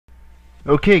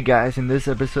Okay guys, in this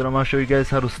episode I'm going to show you guys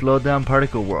how to slow down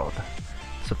Particle World.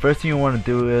 So first thing you want to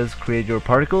do is create your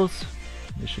particles.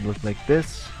 They should look like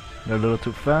this. They're a little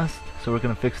too fast, so we're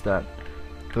going to fix that.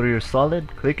 Go to your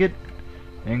solid, click it,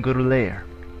 and go to layer.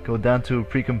 Go down to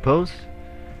pre-compose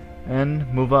and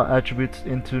move out attributes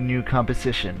into new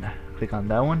composition. Click on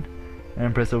that one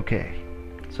and press OK.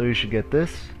 So you should get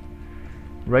this.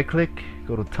 Right click,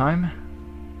 go to time,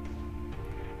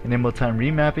 enable time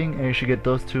remapping, and you should get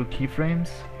those two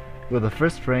keyframes. Go to the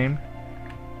first frame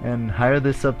and higher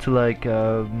this up to like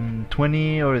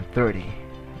 20 or 30.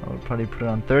 I'll probably put it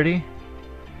on 30,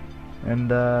 and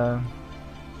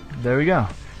there we go.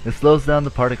 It slows down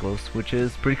the particles, which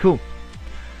is pretty cool.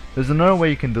 There's another way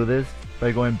you can do this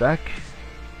by going back.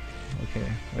 Okay,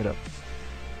 right up.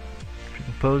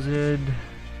 Pre-compose it.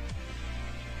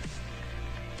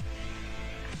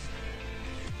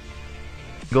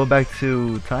 Go back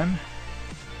to time,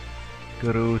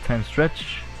 go to time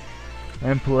stretch,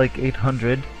 and put like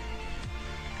 800,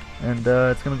 and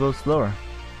it's gonna go slower.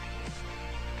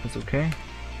 That's okay,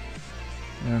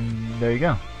 and there you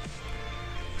go.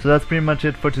 So that's pretty much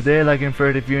it for today. Like and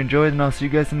favorite if you enjoyed, and I'll see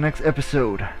you guys in the next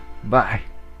episode. Bye.